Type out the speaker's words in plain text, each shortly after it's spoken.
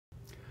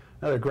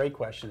Another great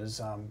question is,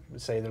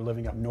 say they're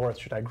living up north,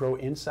 should I grow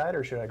inside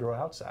or should I grow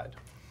outside?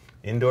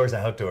 Indoors,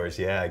 outdoors,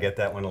 yeah, I get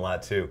that one a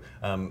lot too.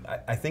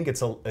 I think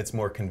it's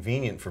more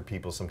convenient for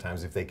people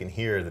sometimes if they can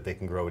hear that they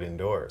can grow it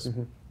indoors.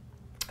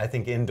 I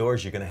think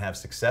indoors you're going to have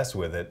success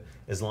with it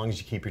as long as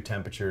you keep your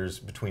temperatures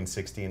between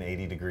 60 and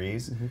 80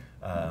 degrees.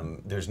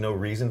 There's no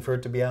reason for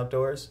it to be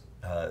outdoors.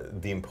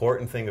 The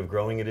important thing of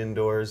growing it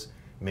indoors,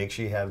 make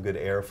sure you have good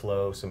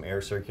airflow, some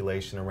air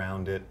circulation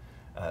around it.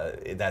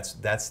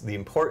 That's the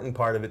important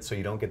part of it, so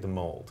you don't get the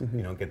mold.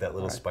 You don't get that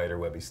little spider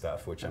webby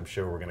stuff, which I'm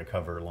sure we're going to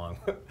cover along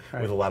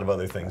with a lot of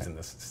other things in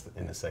this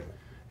segment.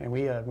 And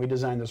we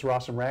designed this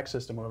Ross and Rack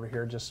system over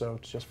here just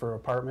for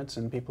apartments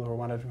and people who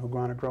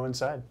want to grow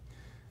inside.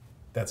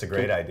 That's a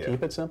great idea.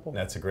 Keep it simple.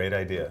 That's a great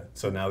idea.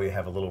 So now we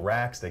have a little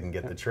racks. They can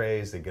get the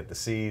trays, they get the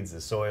seeds, the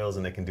soils,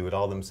 and they can do it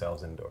all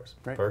themselves indoors.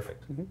 Right.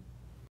 Perfect.